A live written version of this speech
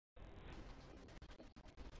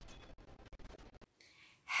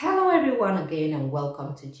everyone again and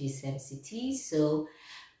welcome to GSMCT. So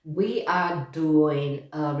we are doing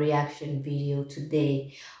a reaction video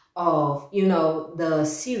today of the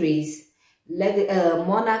series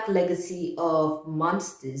Monarch Legacy of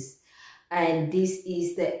Monsters, and this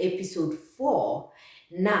is the episode 4.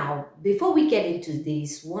 Now, before we get into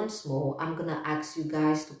this once more, I'm gonna ask you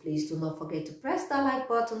guys to please do not forget to press that like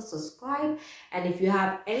button, subscribe, and if you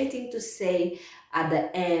have anything to say at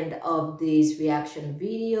the end of this reaction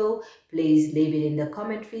video, please leave it in the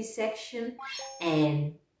commentary section,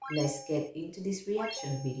 and let's get into this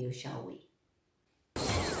reaction video, shall we?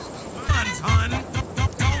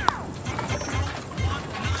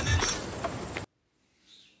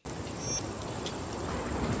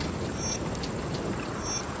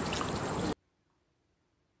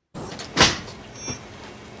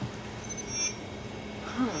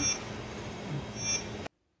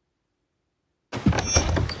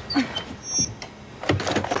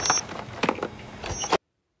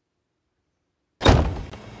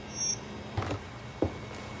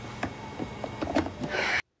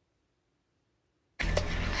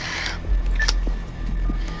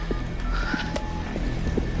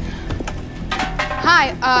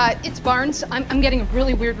 Hi, it's Barnes. I'm getting a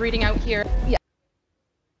really weird reading out here. Yeah.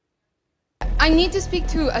 I need to speak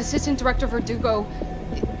to Assistant Director Verdugo.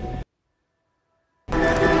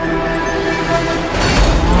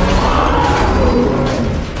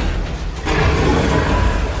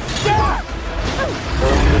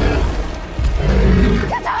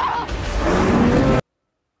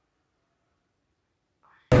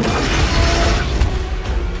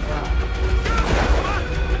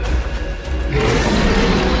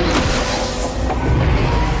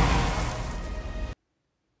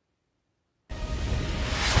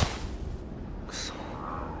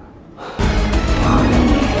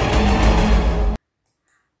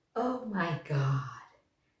 Oh my God,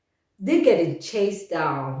 they're getting chased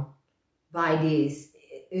down by this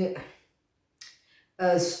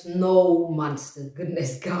snow monster,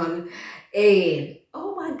 goodness God, and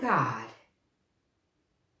oh my God.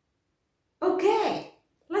 Okay,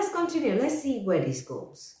 let's continue. Let's see where this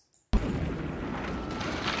goes.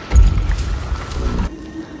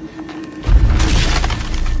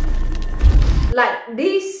 Like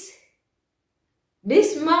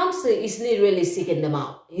this monster is literally seeking them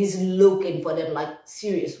out. He's looking for them like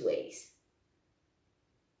serious ways.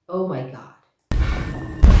 Oh my God.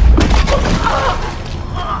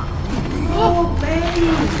 Oh baby.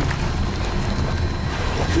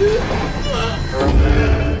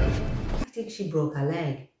 I think she broke her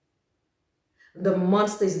leg. The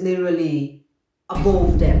monster is literally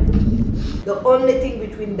above them. The only thing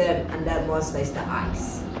between them and that monster is the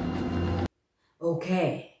ice.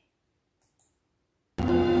 Okay.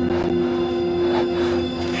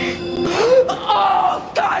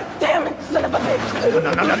 Oh, God damn it, son of a bitch!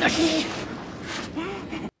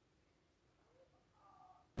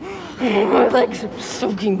 No. My legs are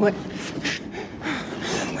soaking wet.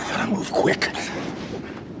 We gotta move quick.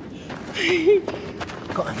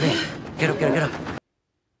 Go on, man. Get up, get up.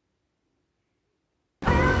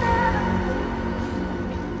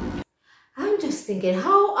 I'm just thinking,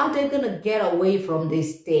 how are they gonna get away from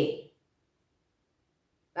this thing?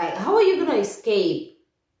 Like, how are you gonna escape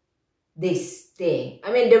this thing?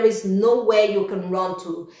 I mean, there is nowhere you can run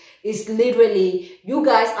to. It's literally, you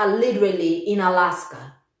guys are literally in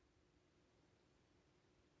Alaska.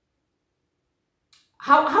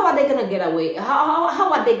 How are they gonna get away?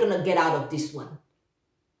 How are they gonna get out of this one?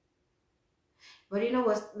 But you know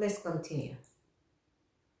what? Let's continue.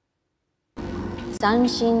 斬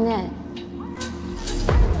新ね。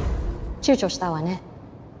躊躇したわね。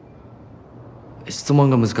質問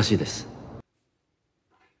が難しいです。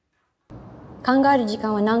考える時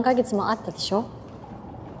間は何ヶ月もあったでしょ。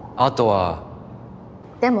あとは。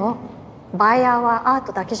でもバイヤーはアー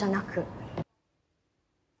トだけじゃなく、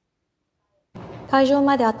会場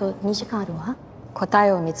まであと2時間あるわ。答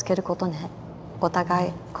えを見つけることね。お互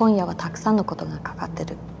い今夜はたくさんのことがかかって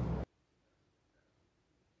る。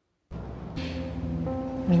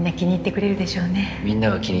みんな気に入ってくれるでしょうね。みんな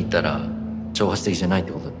が気に入ったら挑発的じゃないっ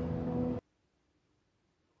てこと。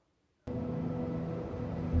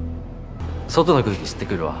外の空気吸って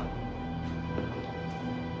くるわ。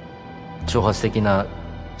挑発的な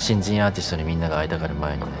新人アーティストにみんなが会いたがる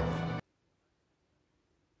前にね。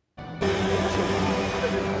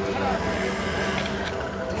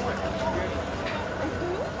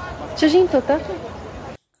写真撮った？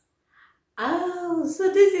 Oh,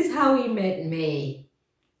 so this is how he met May.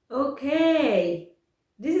 Okay.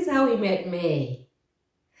 This is how he met May.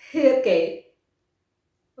 Okay.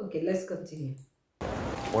 Okay, let's continue.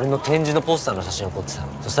 俺の展示のポスターの写真を撮ってた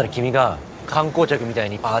の。そしたら君が観光客みたい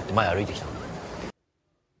にパーって前歩いてきたの。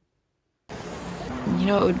You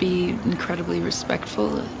know, it would be incredibly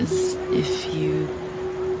respectful is if you.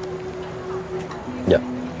 Yeah.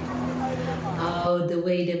 Oh, the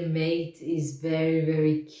way the mate is very,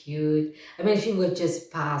 very cute. I mean, she was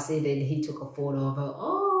just passing and he took a photo of her.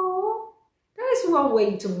 Oh, that is one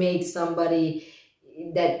way to make somebody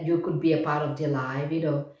that you could be a part of their life, you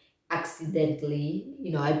know, accidentally.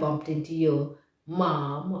 You know, I bumped into your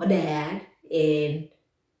mom or dad and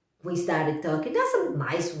we started talking. That's a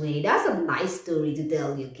nice way. That's a nice story to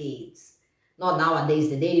tell your kids. Not nowadays,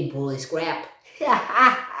 the dating pool is crap.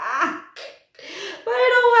 But you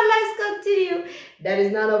know what? Let's continue. That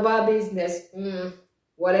is none of our business.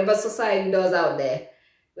 Whatever society does out there,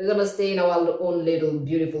 we're gonna stay in our own little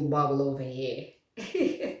beautiful bubble over here.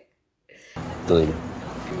 Delete it.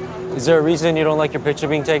 Is there a reason you don't like your picture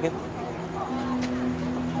being taken?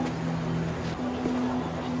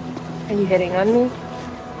 Are you hitting on me?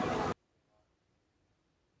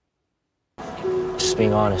 Just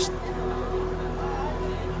being honest.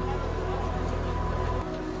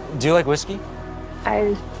 Do you like whiskey?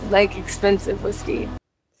 I like expensive whiskey.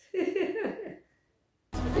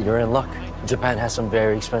 You're in luck. Japan has some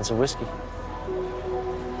very expensive whiskey.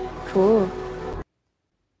 Cool.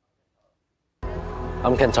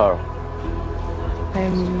 I'm Kentaro.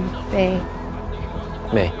 I'm May.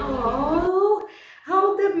 May. Oh,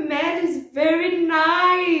 how the man is very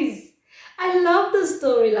nice. I love the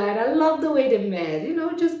storyline. I love the way they met. You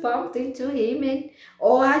know, just bumped into him and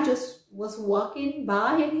I just was walking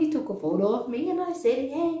by and he took a photo of me and I said,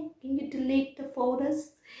 hey, can you delete the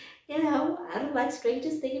photos? You know, I don't like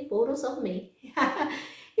strangers taking photos of me.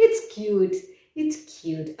 It's cute. It's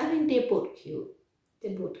cute. I mean, they're both cute.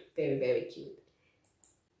 They're both very, very cute.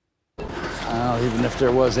 Even if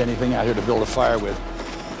there was anything out here to build a fire with,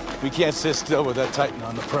 we can't sit still with that Titan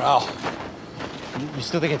on the prowl. You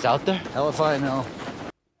still think it's out there? Hell if I know.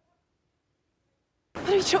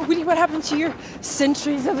 What happened to your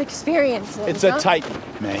centuries of experience? It's a Titan,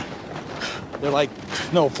 May. They're like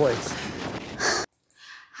snowflakes.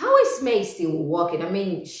 How is May still walking? I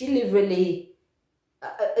mean, she literally...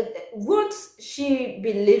 won't she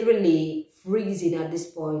be literally freezing at this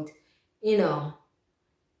point? You know?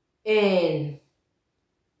 And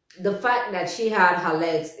the fact that she had her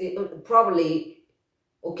legs, probably...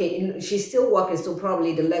 Okay, she's still walking, so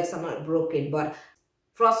probably the legs are not broken, but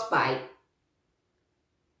frostbite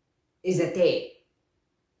is a thing.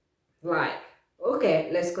 Like,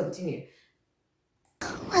 okay, let's continue.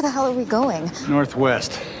 Where the hell are we going?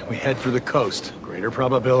 Northwest. We head for the coast. Greater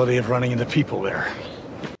probability of running into people there.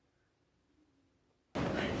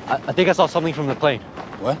 I think I saw something from the plane.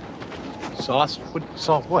 What?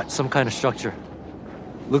 Saw what? Some kind of structure.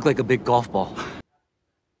 Looked like a big golf ball.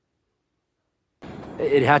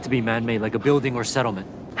 It had to be man-made, like a building or settlement.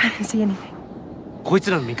 I didn't see anything. こいつ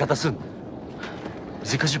らの味方すんの?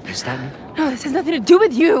 Is it because you're pissed at me? No, this has nothing to do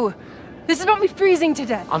with you. This is about me freezing to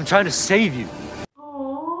death. I'm trying to save you.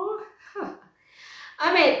 Oh,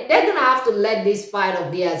 I mean, they're gonna have to let this fight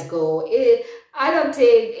of theirs go. I don't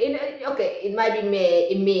think, okay, it might be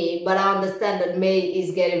May, but I understand that May is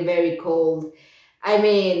getting very cold. I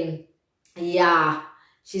mean, yeah,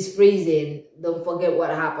 she's freezing. Don't forget what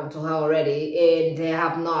happened to her already, and they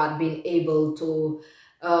have not been able to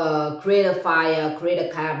create a fire, create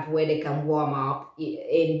a camp where they can warm up.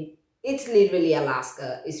 And it's literally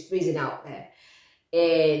Alaska. It's freezing out there.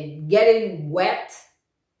 And getting wet,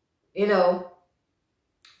 you know,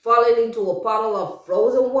 falling into a puddle of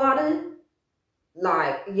frozen water,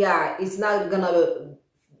 like, yeah, it's not gonna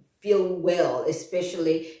feel well,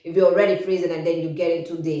 especially if you're already freezing and then you get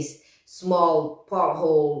into this small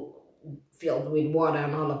pothole filled with water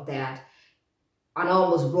and all of that, and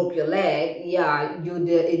almost broke your leg. Yeah,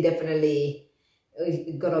 it definitely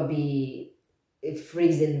gonna be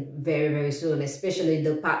freezing very, very soon, especially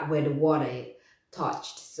the part where the water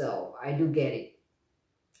touched. So I do get it.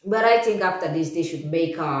 But I think after this, they should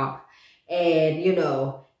make up and, you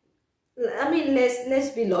know, I mean, let's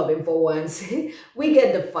be loving for once. We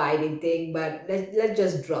get the fighting thing, but let's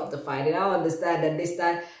just drop the fighting. I understand that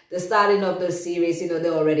the starting of the series, you know, they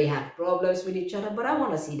already had problems with each other, but I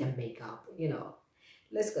want to see them make up, you know.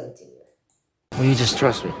 Let's continue. Will you just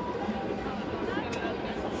trust me?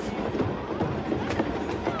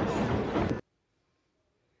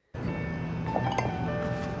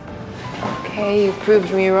 Okay, you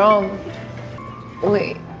proved me wrong.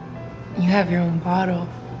 Wait, you have your own bottle.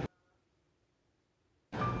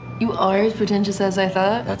 You are as pretentious as I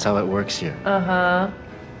thought? That's how it works here. Uh-huh.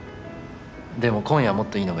 でも今夜はもっ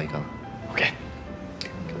といいのがいいかな。Okay.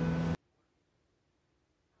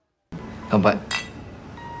 But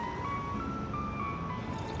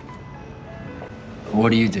what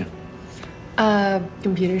do you do?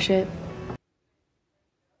 Computer shit.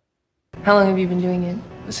 How long have you been doing it?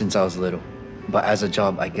 Since I was little. But as a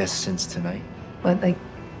job, I guess since tonight. What, like...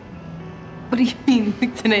 What do you mean?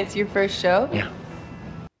 Like tonight's your first show? Yeah.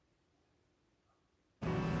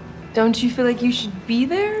 Don't you feel like you should be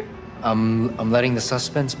there? I'm letting the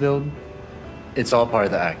suspense build. It's all part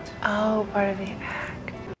of the act. Oh, part of the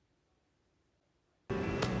act.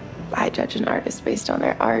 I judge an artist based on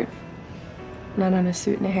their art, not on a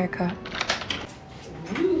suit and a haircut.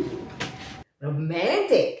 Ooh,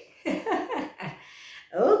 romantic.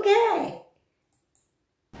 Okay.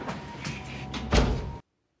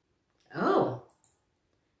 Oh,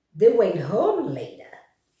 they went home later.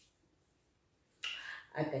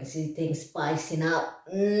 I can see things spicing up.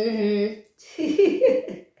 I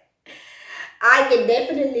can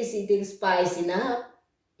definitely see things spicing up.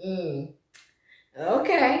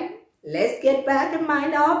 Okay, let's get back and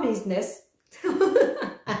mind our business.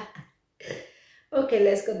 Okay,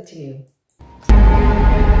 let's continue.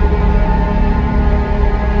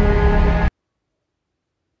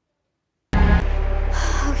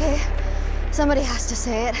 Okay, somebody has to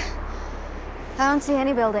say it. I don't see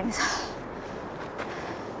any buildings.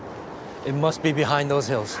 It must be behind those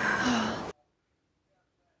hills.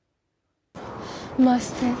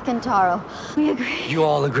 Must be Kentaro. We agree. You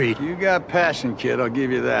all agreed. You got passion, kid, I'll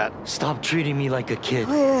give you that. Stop treating me like a kid.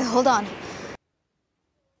 Wait, hold on.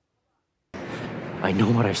 I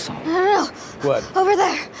know what I saw. No. What? Over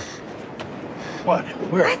there. What?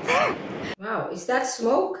 Where? Right there. Wow, is that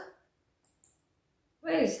smoke?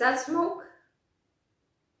 Wait, is that smoke?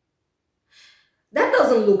 That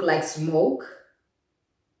doesn't look like smoke.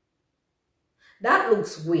 That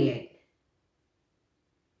looks weird.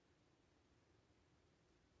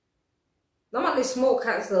 Normally smoke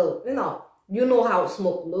has a, you know how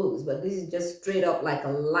smoke looks, but this is just straight up like a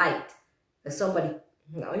light. That somebody,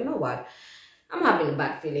 no, you know what? I'm having a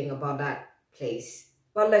bad feeling about that place.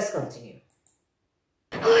 But let's continue.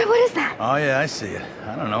 Oh, what is that? Oh, yeah, I see it.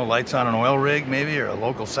 I don't know, lights on an oil rig, maybe, or a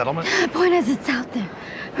local settlement? The point is, it's out there,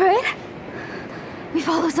 right? We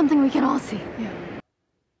follow something we can all see. Yeah.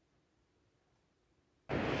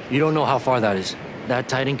 You don't know how far that is. That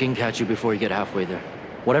Titan can catch you before you get halfway there.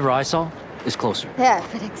 Whatever I saw is closer. Yeah,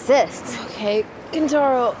 if it exists. Okay,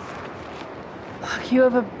 Kentaro. Look, you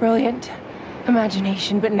have a brilliant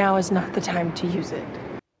imagination, but now is not the time to use it.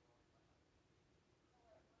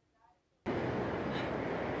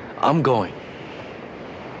 I'm going.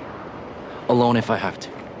 Alone if I have to.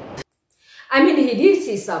 I mean, he did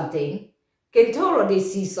see something. Kentaro did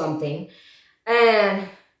see something. And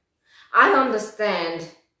I understand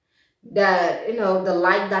that, the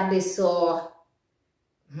light that they saw,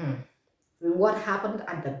 with what happened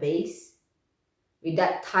at the base, with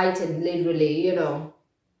that Titan literally,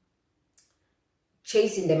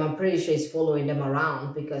 chasing them. I'm pretty sure it's following them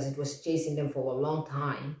around because it was chasing them for a long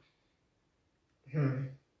time.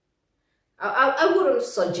 I wouldn't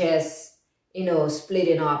suggest,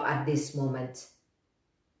 splitting up at this moment.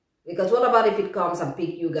 Because what about if it comes and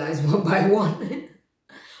pick you guys one by one?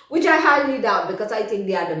 Which I highly doubt, because I think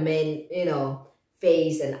they are the main,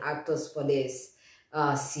 face and actors for this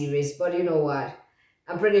series. But you know what?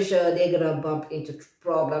 I'm pretty sure they're going to bump into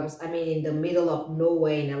problems. I mean, in the middle of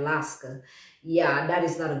nowhere in Alaska. Yeah, that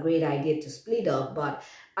is not a great idea to split up. But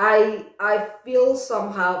I feel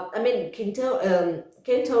somehow, I mean,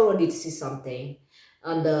 Kentaro did see something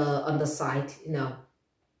on the side,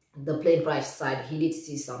 the plane crash side. He did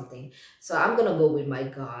see something. So I'm going to go with my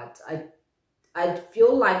gut. I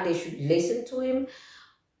feel like they should listen to him.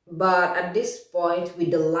 But at this point, with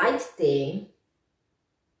the light thing,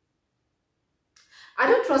 I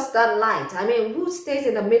don't trust that light. I mean, who stays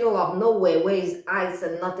in the middle of nowhere where it's ice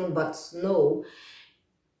and nothing but snow?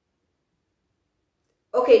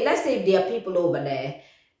 Okay, let's say if there are people over there.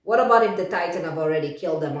 What about if the Titan have already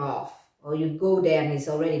killed them off? Or you go there and it's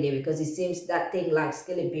already there, because it seems that thing likes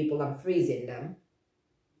killing people and freezing them.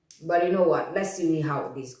 But you know what? Let's see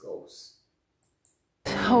how this goes.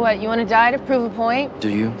 So what, you want to die to prove a point? Do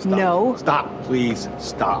you? Stop. No. Stop, please,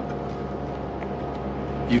 stop.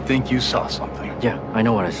 You think you saw something? Yeah, I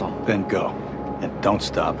know what I saw. Then go. And don't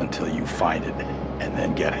stop until you find it. And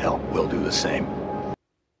then get help. We'll do the same.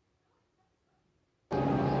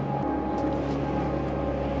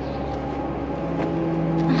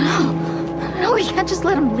 No, we can't just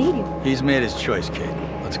let him lead you. He's made his choice, Kate.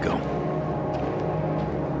 Let's go.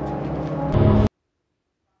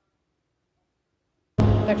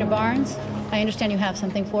 Dr. Barnes, I understand you have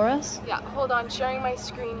something for us? Yeah, hold on, sharing my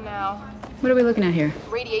screen now. What are we looking at here?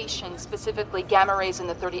 Radiation, specifically gamma rays in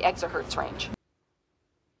the 30 exahertz range.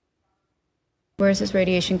 Where is this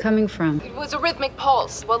radiation coming from? It was a rhythmic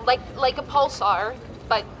pulse, well, like a pulsar,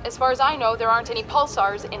 but as far as I know, there aren't any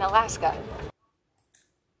pulsars in Alaska.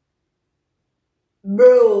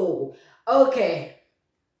 Bro, okay.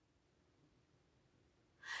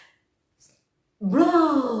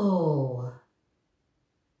 Bro.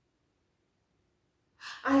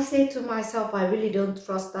 I said to myself, I really don't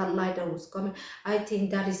trust that light that was coming. I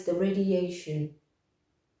think that is the radiation.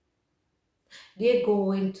 They're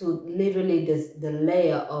going to literally the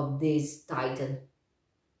layer of this Titan.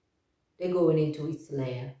 They're going into its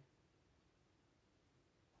layer.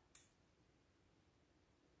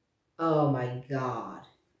 Oh my God.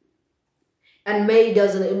 And May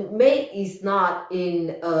is not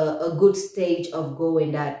in a good stage of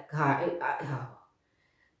going that car.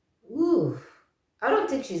 I don't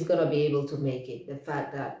think she's gonna be able to make it. The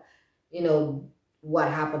fact that, you know, what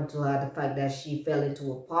happened to her, the fact that she fell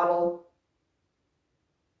into a puddle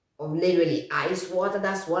of literally ice water,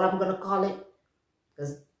 that's what I'm gonna call it.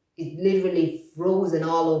 Because it literally frozen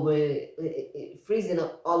all over, freezing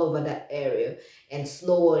all over that area, and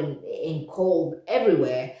snow and cold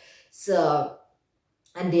everywhere. So,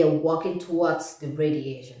 and they're walking towards the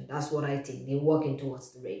radiation. That's what I think. They're walking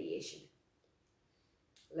towards the radiation.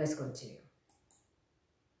 Let's continue.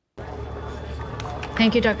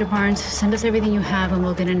 Thank you, Dr. Barnes. Send us everything you have and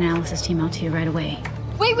we'll get an analysis team out to you right away.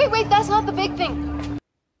 Wait, that's not the big thing.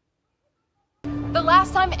 The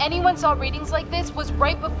last time anyone saw readings like this was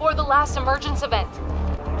right before the last emergence event.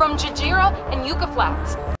 From Jajira and Yucca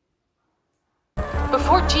Flats.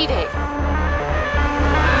 Before G-Day.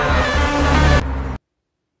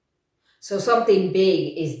 So something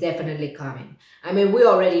big is definitely coming. I mean, we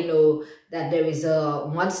already know that there is a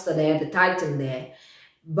monster there, the Titan there,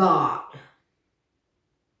 but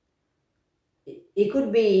it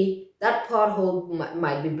could be that pothole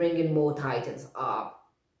might be bringing more Titans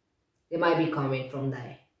up. They might be coming from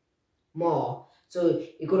there more. So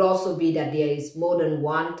it could also be that there is more than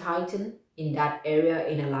one Titan in that area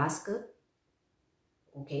in Alaska.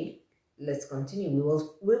 Okay, let's continue. We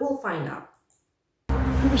will find out.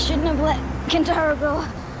 We shouldn't have let Kentaro go.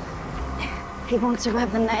 He won't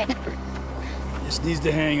survive the night. Just needs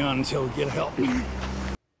to hang on until we get help.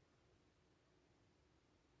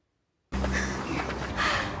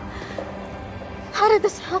 How did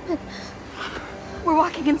this happen? We're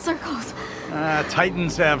walking in circles.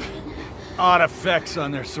 Titans have odd effects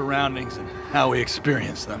on their surroundings and how we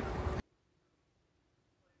experience them.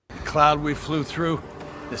 The cloud we flew through,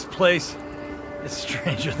 this place, it's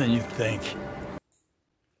stranger than you think.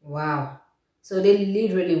 Wow. So they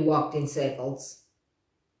literally walked in circles.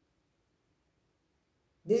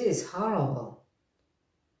 This is horrible.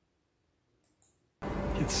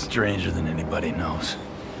 It's stranger than anybody knows.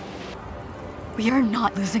 We are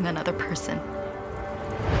not losing another person.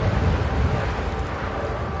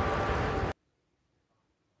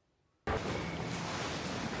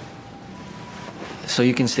 So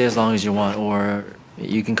you can stay as long as you want, or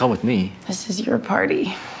you can come with me. This is your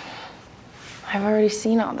party. I've already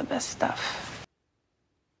seen all the best stuff.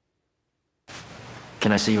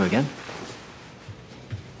 Can I see you again?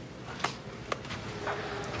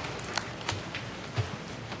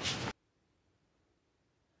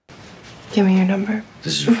 Give me your number.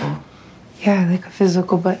 This is your phone? Yeah, like a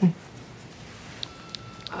physical button.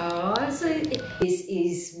 Oh, so this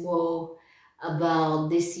is more about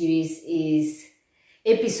this series is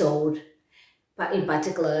episode, but in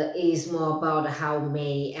particular is more about how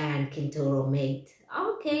May and Kentaro met.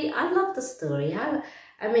 Okay, I love the story.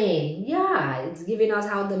 I mean, yeah, it's giving us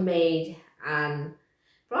how they made, and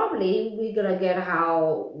probably we're gonna get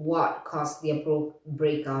what caused their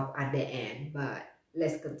breakup at the end. But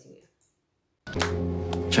let's continue.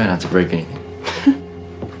 Try not to break anything.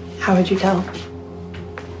 How would you tell?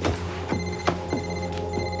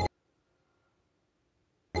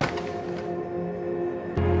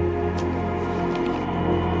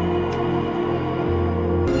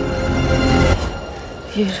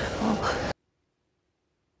 Beautiful.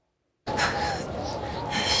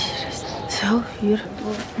 So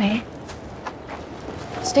beautiful. May?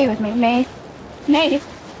 Stay with me, May. May!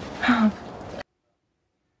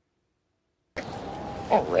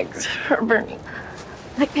 Oh, legs are burning.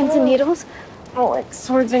 Like pins and needles? Oh, like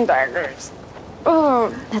swords and daggers.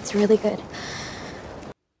 Oh, That's really good.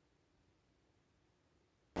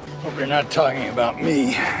 Hope you're not talking about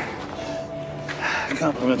me.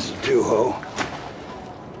 Compliments to Duho.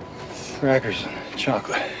 Crackers and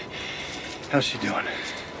chocolate. How's she doing?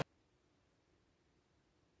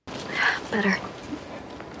 Better.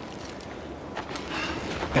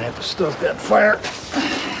 Gonna have Stoke that fire.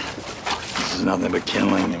 This is nothing but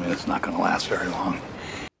kindling. I mean, it's not going to last very long.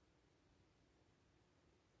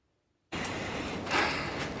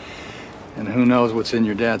 And who knows what's in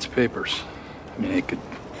your dad's papers? I mean, it could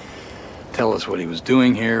tell us what he was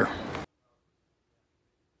doing here.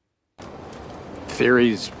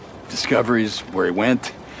 Theories, discoveries, where he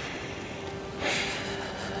went.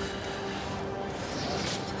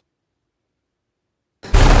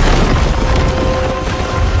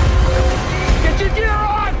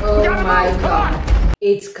 Oh my God,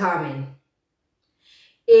 it's coming.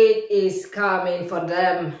 It is coming for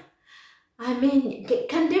them. I mean,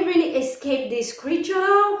 can they really escape this creature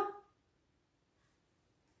now?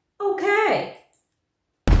 Okay.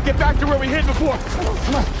 Get back to where we hid before.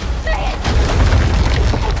 Come on.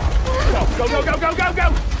 Go, go, go, go, go,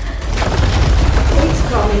 go! It's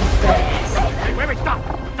coming fast. Hey, wait, stop!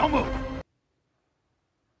 Don't move!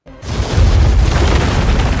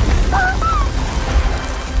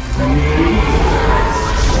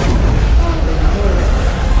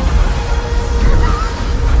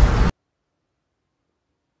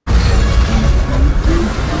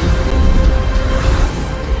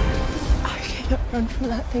 Run from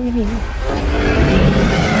that thing anymore.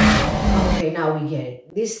 Okay, now we get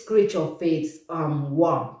it. This creature feeds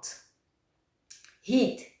warmth,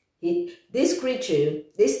 heat. This creature,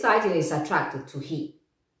 this titan is attracted to heat.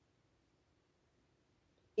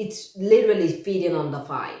 It's literally feeding on the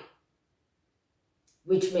fire,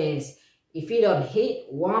 which means it feeds on heat,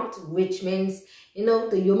 warmth, which means, you know,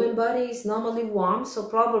 the human body is normally warm, so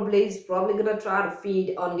it's probably gonna try to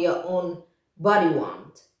feed on their own body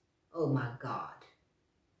warmth. Oh my God.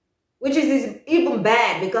 Which is even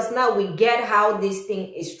bad, because now we get how this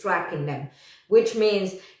thing is tracking them, which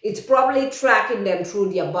means it's probably tracking them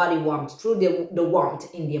through their body warmth, through the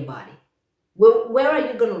warmth in their body. Where are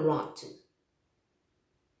you going to run to?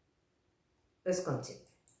 Let's continue.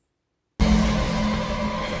 I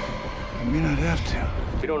may not have to.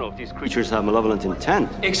 We don't know if these creatures have malevolent intent.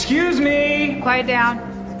 Excuse me! Quiet down.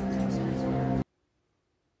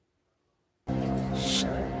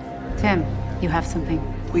 Tim, you have something.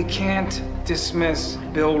 We can't dismiss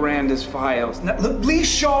Bill Randa's files. Now, look, Lee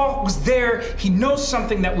Shaw was there. He knows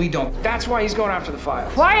something that we don't. That's why he's going after the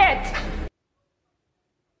files. Quiet!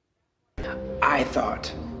 I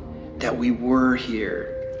thought that we were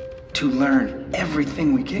here to learn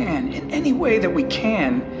everything we can in any way that we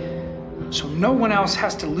can, so no one else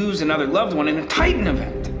has to lose another loved one in a Titan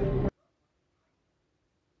event.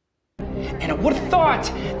 And I would have thought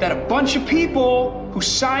that a bunch of people who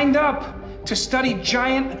signed up to study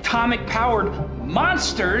giant atomic-powered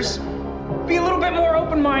monsters be a little bit more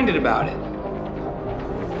open-minded about it.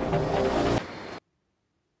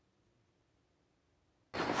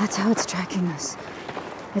 That's how it's tracking us.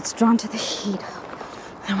 It's drawn to the heat.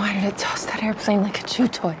 Then why did it toss that airplane like a chew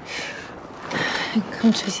toy? And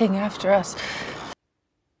come chasing after us?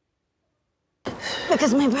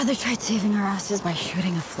 Because my brother tried saving our asses by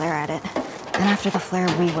shooting a flare at it. Then after the flare,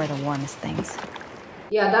 we were the warmest things.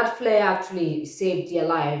 Yeah, that flare actually saved their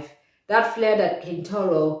life. That flare that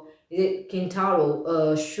Kintaro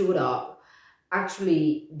shot up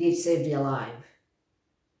actually did save their life.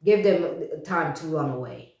 Give them time to run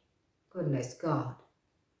away. Goodness God.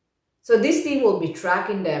 So this thing will be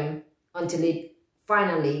tracking them until it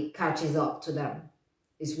finally catches up to them,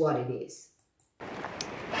 is what it is.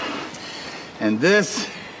 And this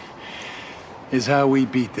is how we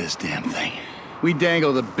beat this damn thing. We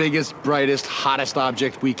dangle the biggest, brightest, hottest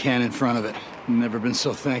object we can in front of it. Never been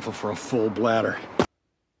so thankful for a full bladder.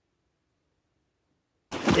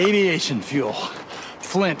 Aviation fuel.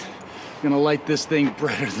 Flint. Gonna light this thing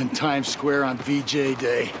brighter than Times Square on VJ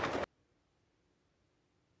Day.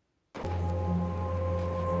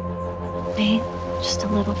 Babe, just a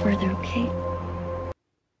little further, okay?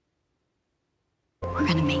 We're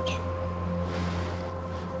gonna make it.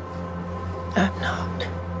 I'm not.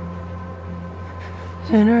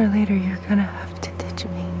 Sooner or later, you're gonna have to ditch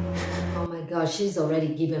me. Oh my God, she's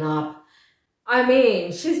already given up. I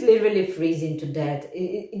mean, she's literally freezing to death.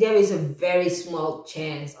 There is a very small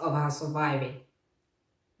chance of her surviving.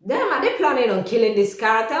 Damn, are they planning on killing this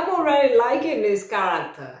character? I'm already liking this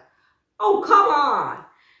character. Oh, come on.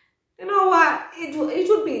 You know what? It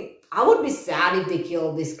would be, I would be sad if they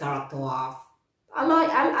killed this character off.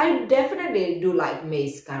 I definitely do like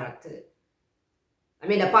May's character. I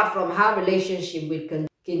mean, apart from her relationship with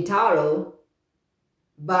Kintaro,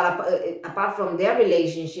 but apart from their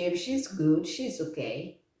relationship, she's good, she's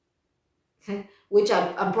okay. Which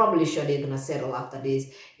I'm probably sure they're gonna settle after this.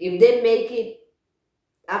 If they make it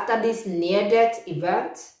after this near-death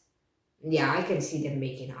event, yeah, I can see them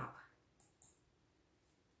making up.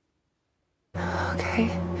 Okay?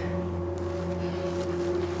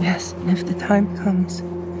 Yes, and if the time comes,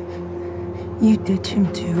 you ditch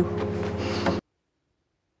him too.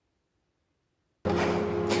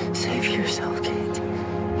 Save yourself, Kate.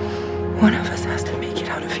 One of us has to make it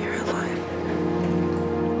out of here alive.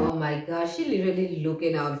 Oh my gosh, she literally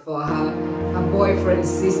looking out for her boyfriend's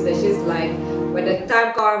sister. She's like, when the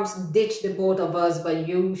time comes, ditch the both of us, but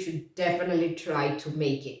you should definitely try to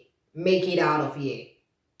make it. Make it out of here.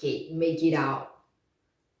 Okay, make it out.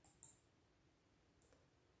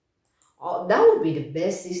 Oh, that would be the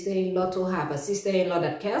best sister-in-law to have. A sister-in-law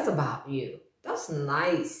that cares about you. That's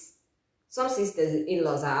nice. Some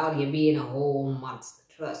sisters-in-laws are out here being a whole monster.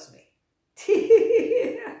 Trust me.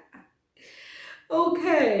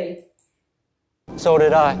 Okay. So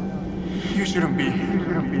did I. You shouldn't be.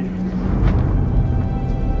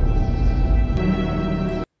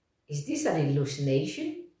 Is this an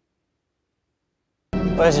hallucination?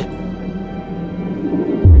 Reggie.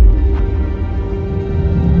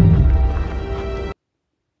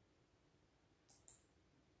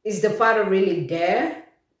 Is the father really there?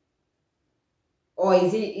 Or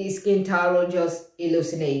is Kentaro just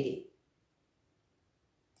hallucinating?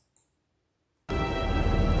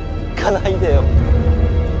 行かないでよ。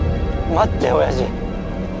待って、親父。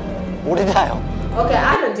俺だよ。 Okay,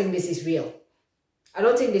 I don't think this is real. I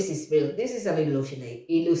don't think this is real. This is an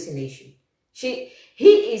hallucination.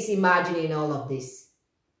 He is imagining all of this.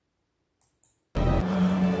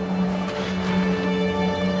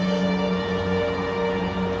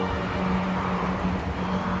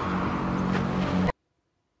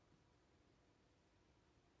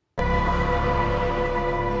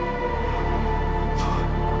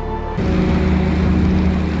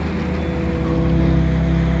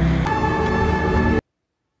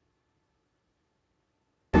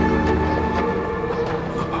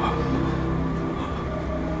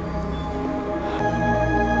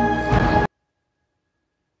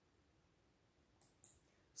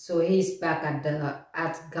 So he's back at the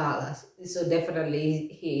gala. So definitely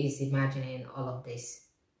he is imagining all of this.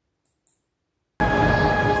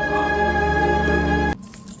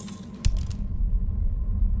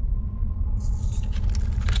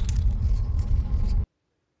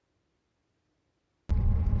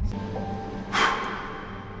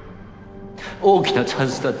 Oh, 大きなチャン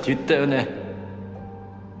スだって言ったよね。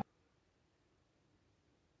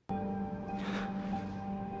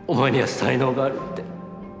お前には才能があるって。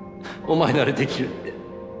お前ならできるって。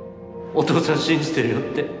お父さん信じてるよっ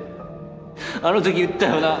て。あの時言った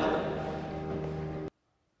よな。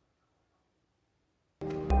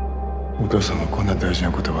お父さんはこんな大事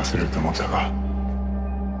なこと忘れると思ったが、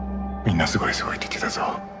みんなすごいすごいって言ってた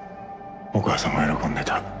ぞ。お母さんも喜んで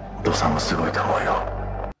た。お父さんもすごいと思うよ。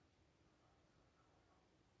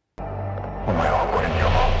お前を誇りに思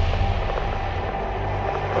う。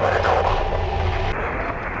おめでとう。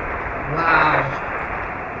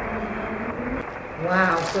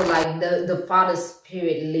Wow, so like the father's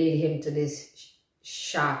spirit led him to this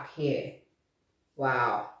shock here.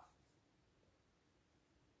 Wow.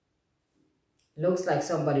 Looks like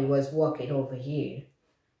somebody was walking over here.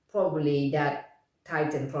 Probably that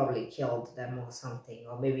Titan probably killed them or something,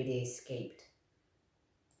 or maybe they escaped.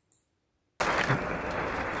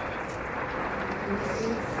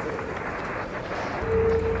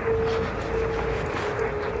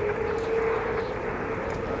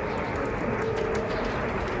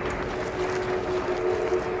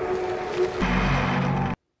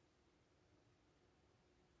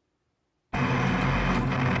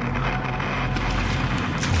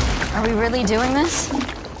 Are we really doing this?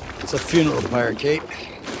 It's a funeral pyre, Kate.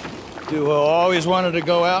 Duo always wanted to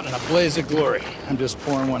go out in a blaze of glory. I'm just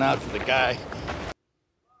pouring one out for the guy.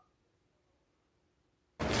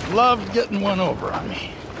 Loved getting one over on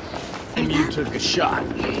me. And you took a shot.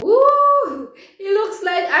 Ooh, it looks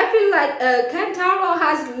like, I feel like Kentaro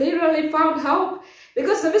has literally found hope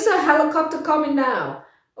because there is a helicopter coming now.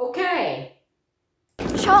 Okay.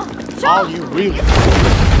 Shaw! All you really...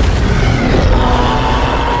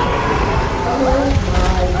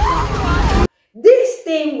 This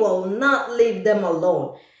thing will not leave them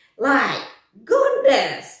alone. Like,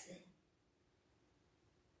 goodness.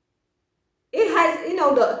 It has, you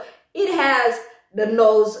know, it has the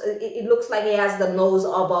nose, it looks like it has the nose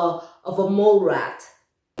of a mole rat.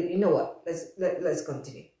 You know what? Let's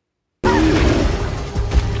continue.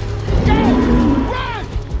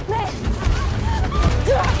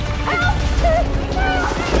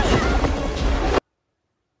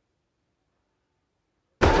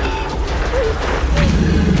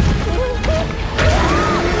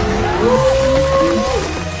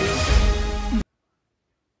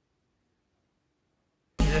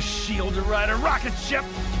 Need a shield to ride a rocket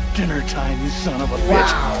dinner time, you son of a bitch.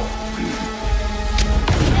 Wow.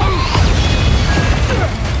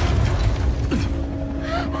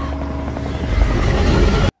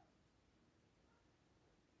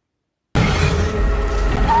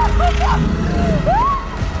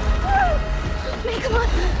 May, come on.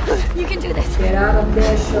 You can do this. Get out of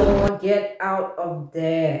there, Sean. Get out of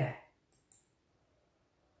there.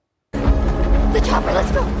 The chopper,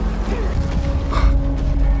 let's go.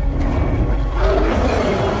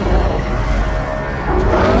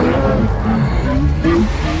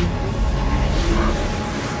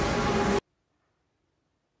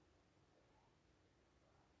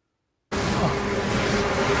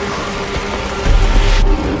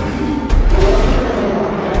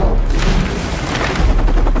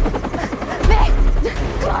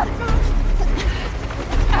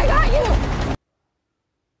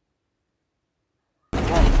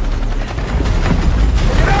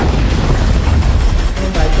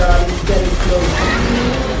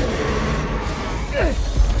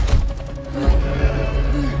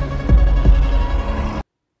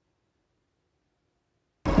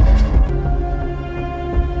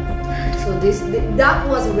 That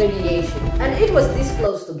was radiation, and it was this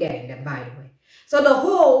close to getting them, by the way. So the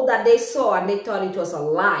hole that they saw and they thought it was a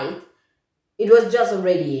light, it was just a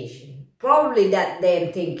radiation. Probably that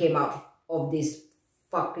damn thing came out of this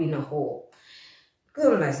fucking hole.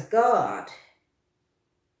 Goodness God.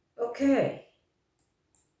 Okay.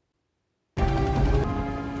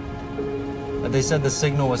 They said the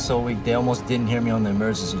signal was so weak they almost didn't hear me on the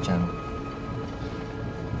emergency channel.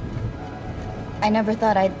 I never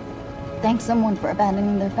thought I'd thank someone for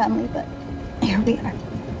abandoning their family, but here we are.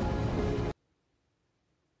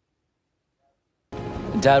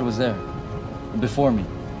 Dad was there, before me,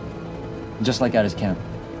 just like at his camp.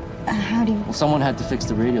 How do you... Well, someone had to fix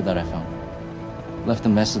the radio that I found. Left a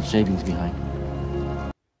mess of shavings behind.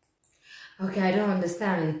 Okay, I don't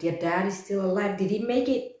understand. If your dad is still alive, did he make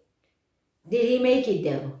it? Did he make it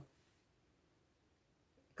though?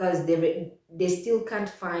 Because they still can't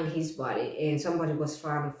find his body, and somebody was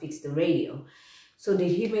trying to fix the radio. So did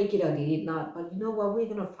he make it or did he not? But you know what? We're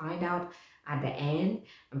going to find out at the end.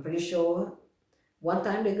 I'm pretty sure one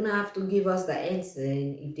time they're going to have to give us the answer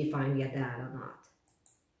if they find your dad or not.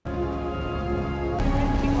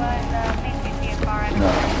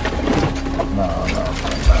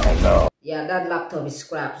 No. Yeah, that laptop is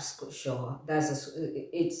scrapped, sure.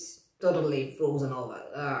 It's totally frozen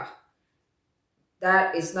over.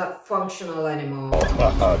 That is not functional anymore.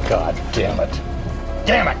 Oh, God damn it.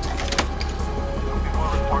 Damn it!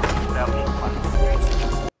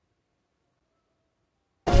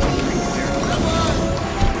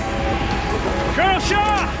 Colonel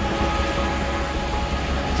Shaw!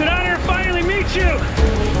 It's an honor to finally meet you!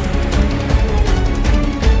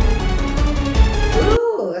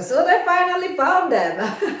 Ooh, so they finally found them.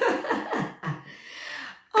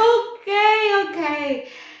 Okay.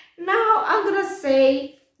 Now I'm gonna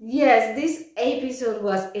say, yes, this episode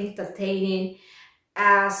was entertaining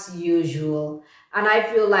as usual. And I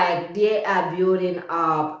feel like they are building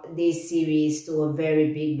up this series to a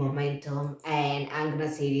very big momentum. And I'm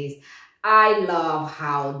gonna say this, I love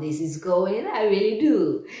how this is going. I really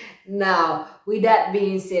do. Now, with that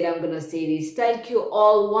being said, I'm gonna say this. Thank you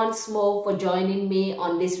all once more for joining me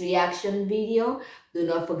on this reaction video. Do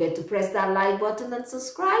not forget to press that like button and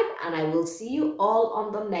subscribe. And I will see you all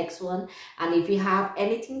on the next one. And if you have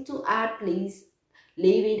anything to add, please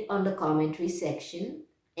leave it on the commentary section.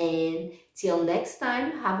 And till next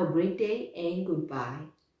time, have a great day and goodbye.